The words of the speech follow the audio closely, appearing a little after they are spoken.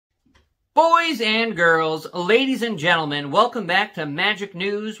Boys and girls, ladies and gentlemen, welcome back to Magic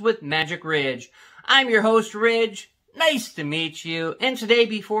News with Magic Ridge. I'm your host, Ridge. Nice to meet you. And today,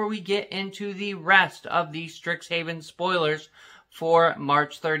 before we get into the rest of the Strixhaven spoilers for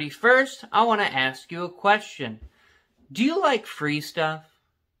March 31st, I want to ask you a question. Do you like free stuff?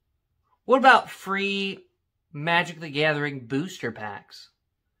 What about free Magic the Gathering booster packs?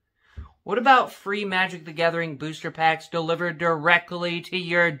 What about free Magic the Gathering booster packs delivered directly to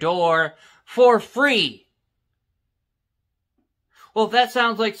your door for free? Well, if that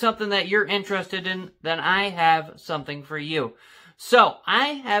sounds like something that you're interested in, then I have something for you. So, I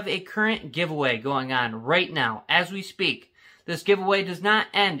have a current giveaway going on right now as we speak. This giveaway does not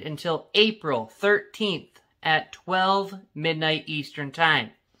end until April 13th at 12 midnight Eastern Time.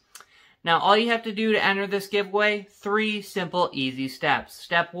 Now, all you have to do to enter this giveaway, 3 simple, easy steps.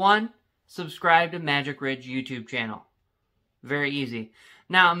 Step 1. Subscribe to Magic Ridge YouTube channel. Very easy.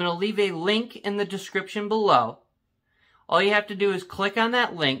 Now, I'm going to leave a link in the description below. All you have to do is click on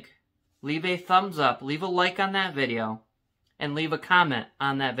that link, leave a thumbs up, leave a like on that video, and leave a comment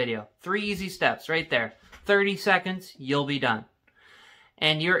on that video. 3 easy steps right there. 30 seconds, you'll be done.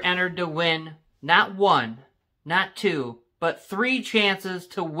 And you're entered to win not 1, not 2, but 3 chances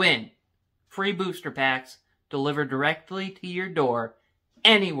to win free booster packs delivered directly to your door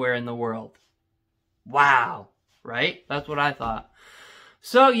anywhere in the world. Wow, right? That's what I thought.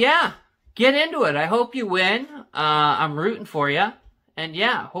 So yeah, get into it. I hope you win. I'm rooting for you. And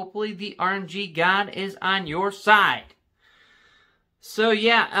yeah, hopefully the RNG God is on your side. So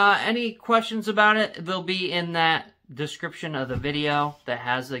yeah, any questions about it, they'll be in that description of the video that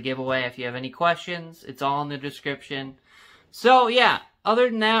has the giveaway. If you have any questions, it's all in the description. So yeah,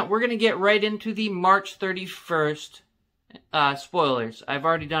 other than that, we're going to get right into the March 31st spoilers. I've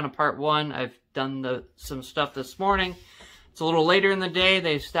already done a part 1. I've done some stuff this morning. It's a little later in the day.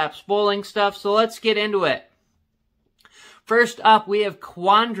 They've stopped spoiling stuff, so let's get into it. First up, we have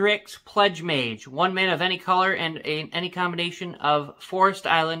Quandrix Pledge Mage. 1 mana of any color and any combination of Forest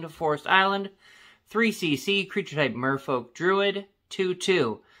Island, 3 CC, creature type Merfolk Druid,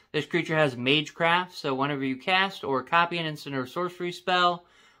 2/2. This creature has Magecraft, so whenever you cast or copy an instant or sorcery spell,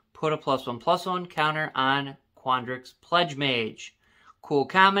 put a +1/+1 counter on Quandrix Pledge Mage. Cool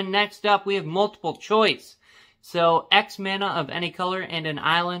common. Next up, we have multiple choice. So, X mana of any color and an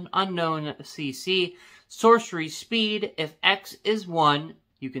island, unknown CC. Sorcery speed. If X is 1,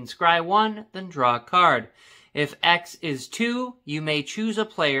 you can scry 1, then draw a card. If X is 2, you may choose a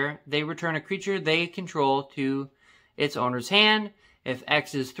player. They return a creature they control to its owner's hand. If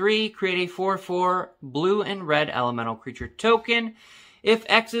X is 3, create a 4/4 blue and red elemental creature token. If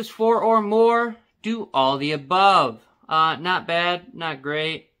X is 4 or more, do all the above. Not bad, not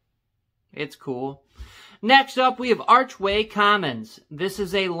great. It's cool. Next up, we have Archway Commons. This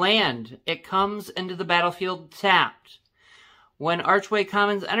is a land. It comes into the battlefield tapped. When Archway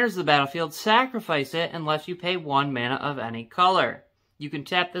Commons enters the battlefield, sacrifice it unless you pay 1 mana of any color. You can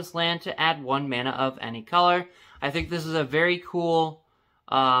tap this land to add 1 mana of any color. I think this is a very cool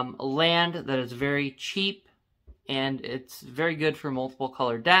land that is very cheap, and it's very good for multiple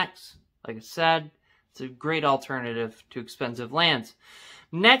color decks. Like I said, it's a great alternative to expensive lands.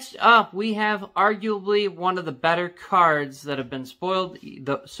 Next up, we have arguably one of the better cards that have been spoiled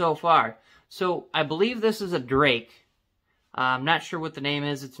so far. So, I believe this is a Drake. I'm not sure what the name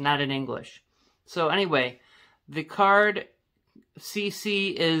is. It's not in English. So, anyway, the card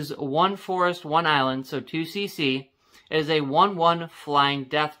CC is 1 forest, 1 island, so 2 CC. It is a 1/1 flying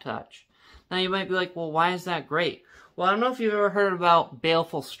death touch. Now, you might be like, well, why is that great? Well, I don't know if you've ever heard about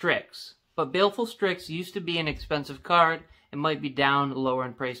Baleful Strix, but Baleful Strix used to be an expensive card. It might be down lower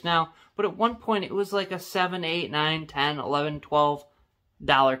in price now, but at one point it was like a $7, $8, $9, $10, $11,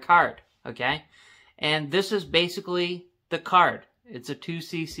 $12 card, okay? And this is basically the card. It's a 2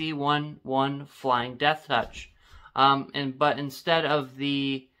 CC 1/1 flying death touch. But instead of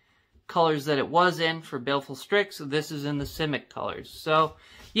the colors that it was in for Baleful Strix, this is in the Simic colors. So,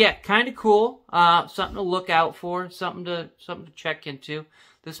 yeah, kind of cool. Something to look out for. Something to check into.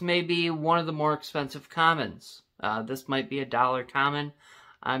 This may be one of the more expensive commons. This might be a $1 common.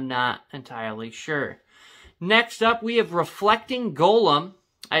 I'm not entirely sure. Next up, we have Reflecting Golem.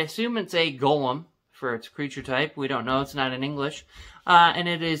 I assume it's a golem for its creature type. We don't know. It's not in English. And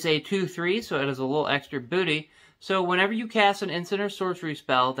it is a 2/3, so it has a little extra booty. So whenever you cast an instant or sorcery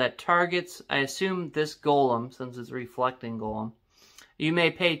spell that targets, I assume, this golem, since it's Reflecting Golem, you may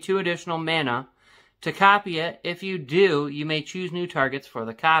pay 2 additional mana to copy it. If you do, you may choose new targets for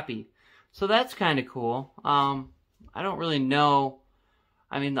the copy. So that's kind of cool. I don't really know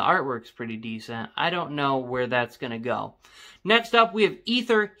I mean, the artwork's pretty decent. I don't know where that's going to go. Next up, we have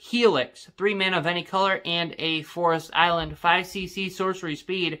Ether Helix. 3 mana of any color and a Forest Island. 5cc sorcery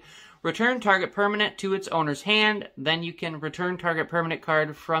speed. Return target permanent to its owner's hand. Then you can return target permanent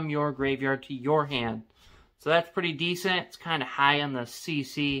card from your graveyard to your hand. So that's pretty decent. It's kind of high on the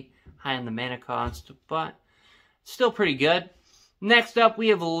CC, high on the mana cost, but still pretty good. Next up, we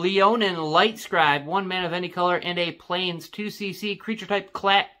have Leonin Light Scribe. 1 mana of any color and a Plains 2cc creature type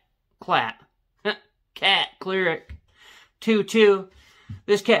cat cleric. 2/2.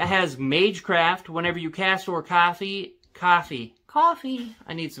 This cat has Magecraft. Whenever you cast or coffee.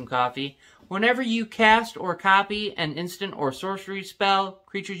 I need some coffee. Whenever you cast or copy an instant or sorcery spell,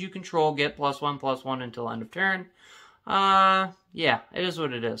 creatures you control get +1/+1 until end of turn. Yeah, it is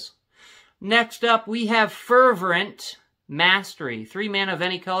what it is. Next up, we have Fervent Mastery. 3 mana of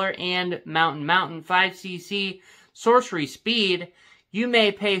any color and Mountain. 5cc sorcery speed. You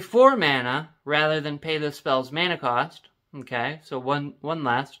may pay 4 mana rather than pay the spell's mana cost. Okay, so one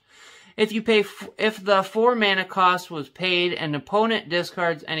less. If the 4 mana cost was paid, an opponent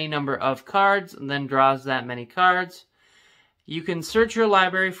discards any number of cards and then draws that many cards. You can search your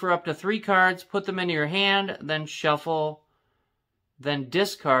library for up to 3 cards, put them into your hand, then shuffle, then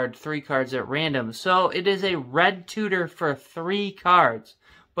discard 3 cards at random. So it is a red tutor for 3 cards,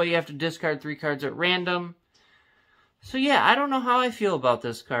 but you have to discard 3 cards at random. So yeah, I don't know how I feel about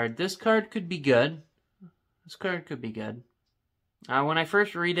this card. This card could be good. This card could be good. When I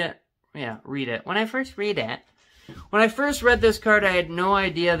first read it, When I first read this card, I had no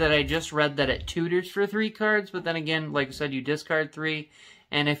idea that I just read that it tutors for 3 cards, but then again, like I said, you discard 3,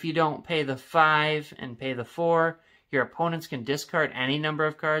 and if you don't pay the 5 and pay the 4, your opponents can discard any number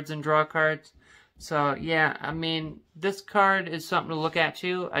of cards and draw cards. So, yeah, I mean, this card is something to look at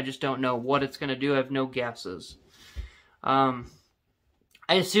too. I just don't know what it's going to do. I have no guesses. I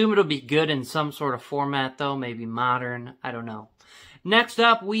assume it'll be good in some sort of format, though. Maybe modern. I don't know. Next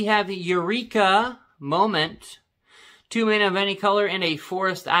up, we have Eureka Moment. 2 mana of any color and a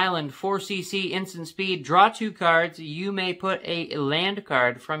Forest Island. 4cc instant speed. Draw 2 cards. You may put a land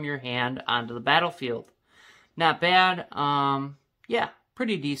card from your hand onto the battlefield. Not bad. Yeah,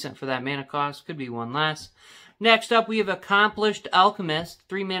 pretty decent for that mana cost. Could be 1 less. Next up, we have Accomplished Alchemist.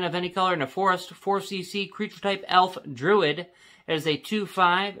 3 mana of any color and a forest. 4cc creature type elf druid. It is a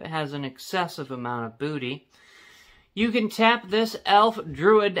 2/5. It has an excessive amount of booty. You can tap this elf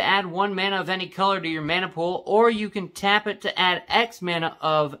druid to add 1 mana of any color to your mana pool, or you can tap it to add X mana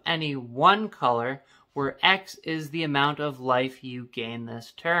of any 1 color, where X is the amount of life you gain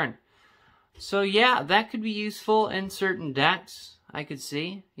this turn. So yeah, that could be useful in certain decks, I could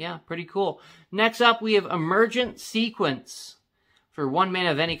see. Yeah, pretty cool. Next up, we have Emergent Sequence. For 1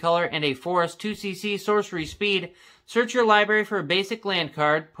 mana of any color and a forest, 2cc sorcery speed. Search your library for a basic land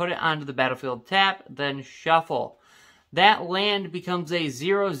card, put it onto the battlefield tap, then shuffle. That land becomes a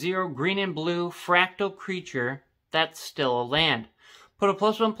 0/0 green and blue fractal creature that's still a land. Put a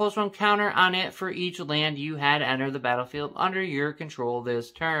 +1/+1 counter on it for each land you had enter the battlefield under your control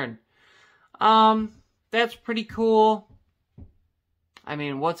this turn. That's pretty cool. I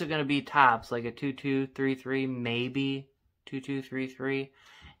mean, what's it going to be tops? Like a 2/2, 3/3, maybe 2/2, 3/3.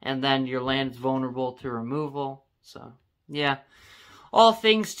 And then your land's vulnerable to removal. So, yeah. All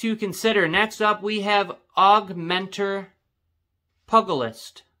things to consider. Next up, we have Augmenter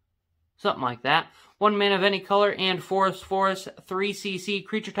Pugilist. Something like that. 1 mana of any color and forest, 3cc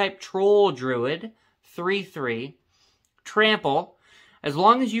creature type troll druid. 3/3. Trample. As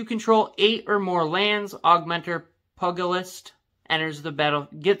long as you control 8 or more lands, Augmenter Pugilist enters the battle.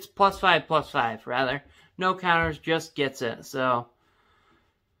 Gets +5/+5, rather. No counters, just gets it. So,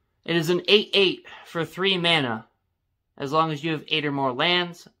 it is an 8/8 for 3 mana. As long as you have 8 or more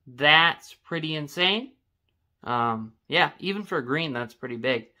lands, that's pretty insane. Yeah, even for green, that's pretty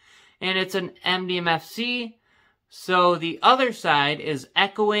big. And it's an MDMFC. So the other side is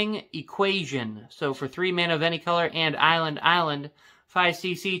Echoing Equation. So for 3 mana of any color and Island,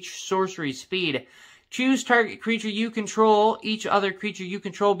 5cc sorcery speed. Choose target creature you control. Each other creature you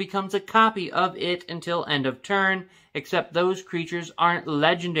control becomes a copy of it until end of turn, except those creatures aren't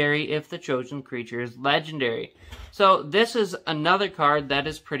legendary if the chosen creature is legendary. So this is another card that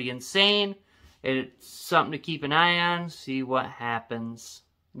is pretty insane. It's something to keep an eye on, see what happens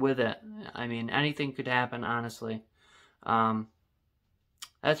with it. I mean, anything could happen, honestly.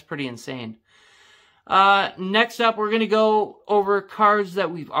 That's pretty insane. Next up, we're going to go over cards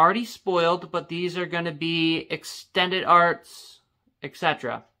that we've already spoiled, but these are going to be extended arts,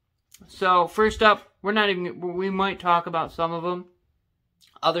 etc. So, first up, we might talk about some of them.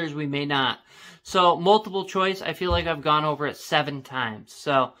 Others we may not. So multiple choice, I feel like I've gone over it 7 times.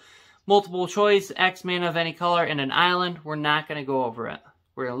 So multiple choice, X mana of any color in an island. We're not going to go over it.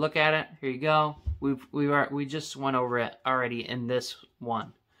 We're going to look at it. Here you go. We just went over it already in this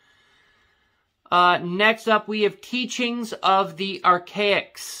one. Next up, we have Teachings of the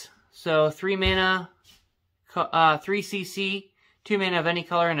Archaics. So 3 mana, 3 CC, 2 mana of any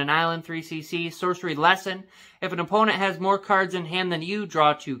color in an island, 3 CC. Sorcery Lesson. If an opponent has more cards in hand than you,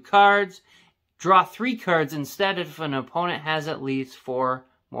 draw 2 cards. Draw 3 cards instead if an opponent has at least 4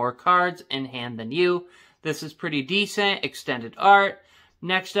 more cards in hand than you. This is pretty decent. Extended art.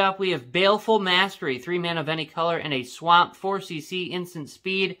 Next up, we have Baleful Mastery. 3 mana of any color in a swamp, 4 CC, instant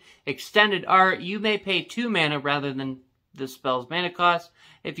speed. Extended art. You may pay 2 mana rather than the spell's mana cost.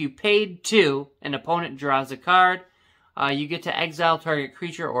 If you paid 2, an opponent draws a card. You get to exile target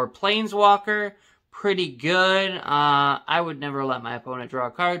creature or planeswalker. Pretty good. I would never let my opponent draw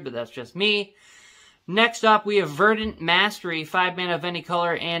a card, but that's just me. Next up, we have Verdant Mastery, 5 mana of any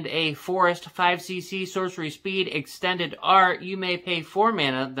color, and a forest, 5 CC, sorcery speed, extended art. You may pay 4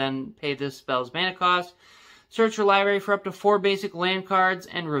 mana, then pay this spell's mana cost. Search your library for up to 4 basic land cards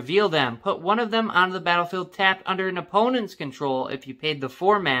and reveal them. Put one of them onto the battlefield tapped under an opponent's control if you paid the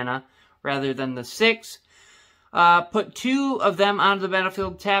 4 mana rather than the 6. Put 2 of them onto the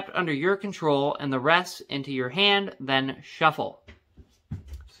battlefield tapped under your control and the rest into your hand, then shuffle.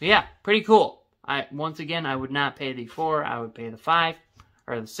 So yeah, pretty cool. Once again, I would not pay the 4, I would pay the 5,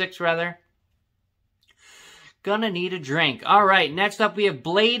 or the 6 rather. Gonna need a drink. Alright, next up we have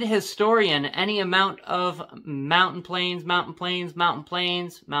Blade Historian. Any amount of mountain plains, 4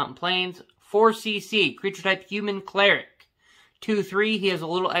 CC, creature type human cleric. 2/3, he has a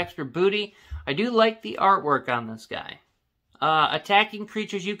little extra booty. I do like the artwork on this guy. Attacking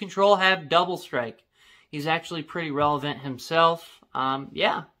creatures you control have double strike. He's actually pretty relevant himself.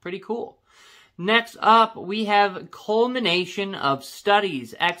 Yeah, pretty cool. Next up, we have Culmination of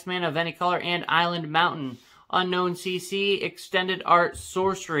Studies. X mana of any color and Island Mountain. Unknown CC, extended art,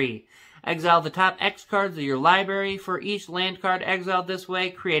 sorcery. Exile the top X cards of your library. For each land card exiled this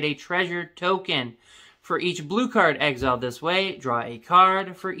way, create a treasure token. For each blue card exiled this way, draw a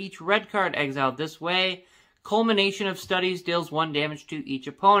card. For each red card exiled this way, Culmination of Studies deals 1 damage to each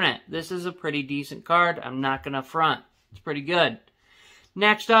opponent. This is a pretty decent card. I'm not going to front. It's pretty good.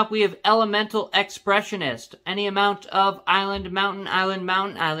 Next up, we have Elemental Expressionist. Any amount of Island Mountain,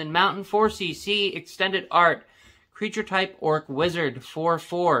 4 CC, extended art. Creature type Orc Wizard,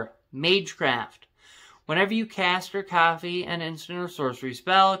 4/4. Magecraft. Whenever you cast or copy an instant or sorcery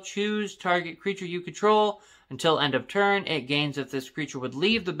spell, choose target creature you control. Until end of turn, it gains if this creature would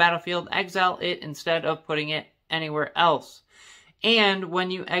leave the battlefield, exile it instead of putting it anywhere else. And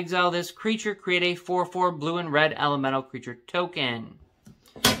when you exile this creature, create a 4/4 blue and red elemental creature token.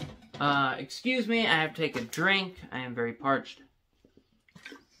 Excuse me, I have to take a drink. I am very parched.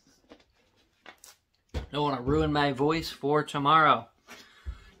 Don't want to ruin my voice for tomorrow.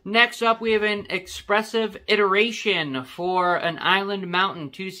 Next up, we have an Expressive Iteration for an Island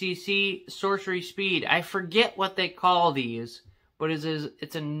Mountain, 2 CC, sorcery speed. I forget what they call these, but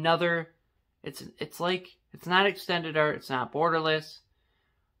it's another, it's not extended art, it's not borderless.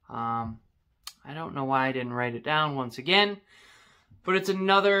 I don't know why I didn't write it down once again. But it's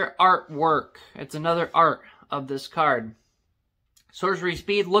another artwork. It's another art of this card. Sorcery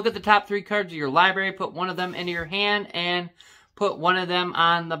speed. Look at the top 3 cards of your library. Put one of them into your hand and put one of them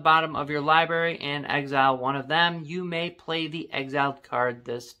on the bottom of your library and exile one of them. You may play the exiled card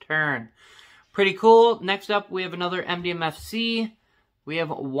this turn. Pretty cool. Next up, we have another MDMFC. We have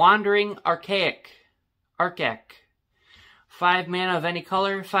Wandering Archaic. 5 mana of any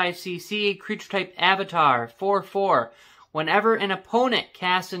color, 5 CC, creature type Avatar, 4/4. Whenever an opponent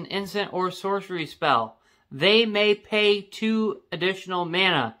casts an instant or sorcery spell, they may pay 2 additional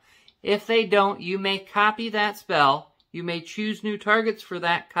mana. If they don't, you may copy that spell. You may choose new targets for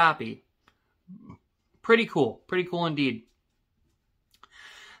that copy. Pretty cool. Pretty cool indeed.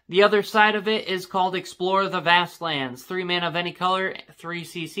 The other side of it is called Explore the Vastlands. 3 mana of any color, 3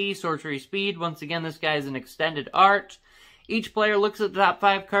 CC, sorcery speed. Once again, this guy is an extended art. Each player looks at the top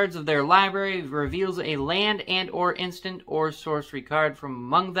 5 cards of their library, reveals a land and or instant or sorcery card from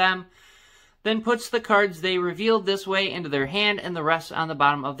among them, then puts the cards they revealed this way into their hand and the rest on the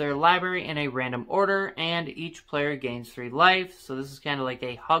bottom of their library in a random order, and each player gains 3 life. So this is kind of like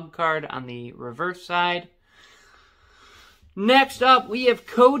a hug card on the reverse side. Next up, we have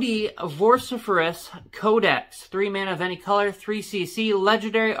Cody Vociferous Codex. 3 mana of any color, 3 CC,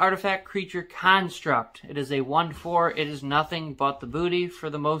 legendary artifact creature construct. It is a 1/4. It is nothing but the booty for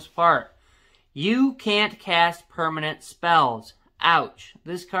the most part. You can't cast permanent spells. Ouch.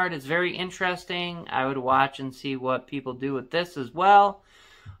 This card is very interesting. I would watch and see what people do with this as well.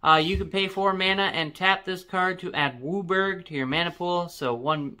 You can pay 4 mana and tap this card to add Wooburg to your mana pool. So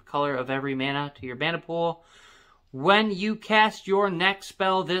 1 color of every mana to your mana pool. When you cast your next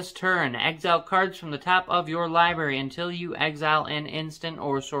spell this turn, exile cards from the top of your library until you exile an instant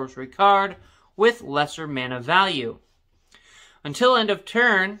or sorcery card with lesser mana value. Until end of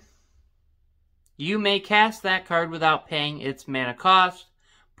turn, you may cast that card without paying its mana cost.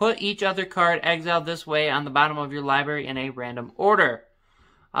 Put each other card exiled this way on the bottom of your library in a random order.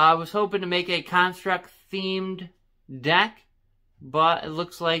 I was hoping to make a construct-themed deck, but it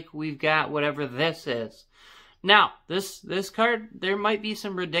looks like we've got whatever this is. Now, this card, there might be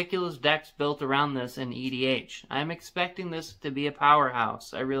some ridiculous decks built around this in EDH. I'm expecting this to be a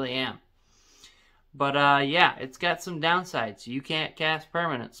powerhouse. I really am. But, yeah, it's got some downsides. You can't cast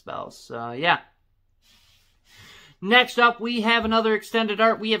permanent spells, so, yeah. Next up, we have another extended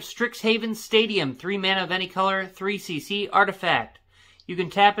art. We have Strixhaven Stadium, 3 mana of any color, 3 CC artifact. You can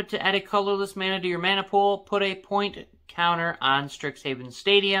tap it to add a colorless mana to your mana pool. Put a point counter on Strixhaven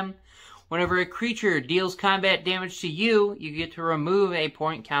Stadium. Whenever a creature deals combat damage to you, you get to remove a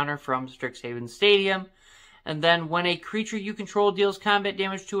point counter from Strixhaven Stadium. And then when a creature you control deals combat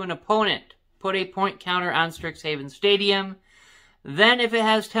damage to an opponent, put a point counter on Strixhaven Stadium. Then if it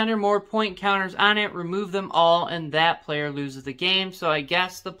has 10 or more point counters on it, remove them all and that player loses the game. So I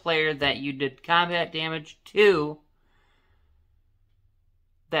guess the player that you did combat damage to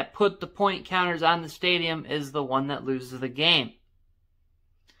that put the point counters on the stadium is the one that loses the game.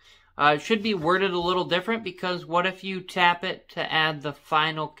 It should be worded a little different because what if you tap it to add the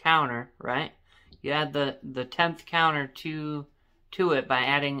final counter, right? You add the 10th counter to it by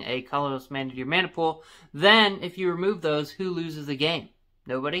adding a colorless mana to your mana pool. Then, if you remove those, who loses the game?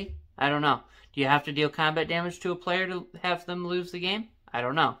 Nobody? I don't know. Do you have to deal combat damage to a player to have them lose the game? I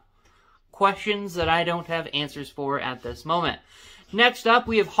don't know. Questions that I don't have answers for at this moment. Next up,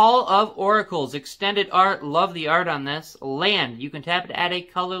 we have Hall of Oracles. Extended art. Love the art on this. Land. You can tap it to add a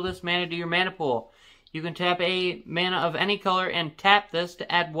colorless mana to your mana pool. You can tap a mana of any color and tap this to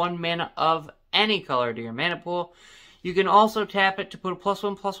add 1 mana of any color to your mana pool. You can also tap it to put a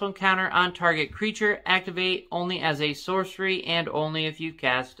 +1/+1 counter on target creature. Activate only as a sorcery and only if you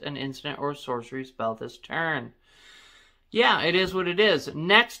cast an instant or sorcery spell this turn. Yeah, it is what it is.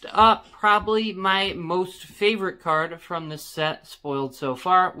 Next up, probably my most favorite card from this set, spoiled so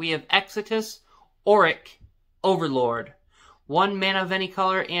far, we have Exodus Auric Overlord. 1 mana of any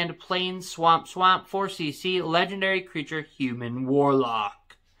color and plain swamp, 4 CC, legendary creature, human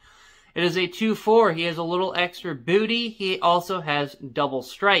warlock. It is a 2/4. He has a little extra booty. He also has double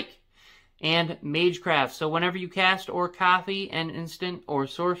strike and magecraft. So whenever you cast or copy an instant or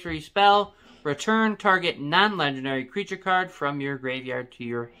sorcery spell, return target non-legendary creature card from your graveyard to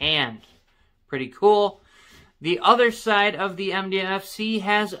your hand. Pretty cool. The other side of the MDFC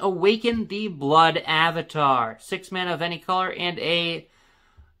has Awaken the Blood Avatar. 6 mana of any color and a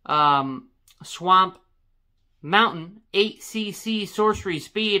Swamp Mountain, 8 CC sorcery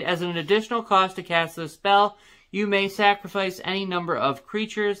speed. As an additional cost to cast this spell, you may sacrifice any number of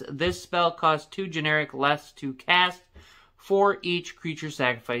creatures. This spell costs 2 generic less to cast for each creature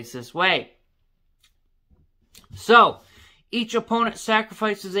sacrificed this way. So, each opponent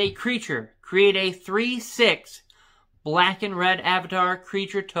sacrifices a creature. Create a 3/6 black and red avatar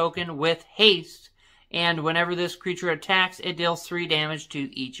creature token with haste. And whenever this creature attacks, it deals 3 damage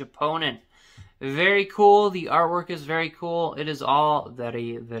to each opponent. Very cool. The artwork is very cool. It is all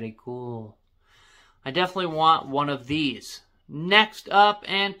very, very cool. I definitely want one of these. Next up,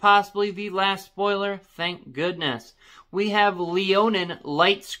 and possibly the last spoiler, thank goodness, we have Leonin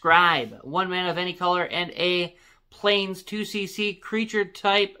Light Scribe. 1 mana of any color and a plains 2 CC creature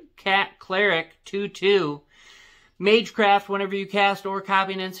type cat cleric 2/2. Magecraft, whenever you cast or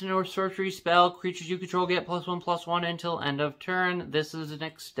copy an instant or sorcery spell, creatures you control get +1/+1 until end of turn. This is an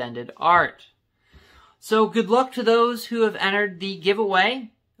extended art. So good luck to those who have entered the giveaway.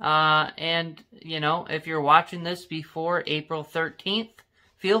 And, you know, if you're watching this before April 13th,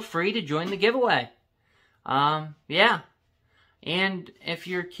 feel free to join the giveaway. Yeah. And if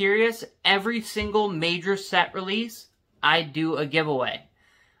you're curious, every single major set release, I do a giveaway.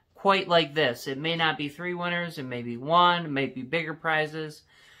 Quite like this. It may not be 3 winners, it may be 1, it may be bigger prizes.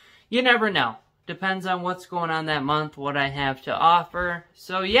 You never know. Depends on what's going on that month, what I have to offer.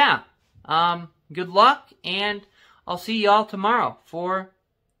 So yeah, good luck, and I'll see y'all tomorrow for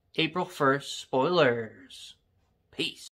April 1st spoilers. Peace.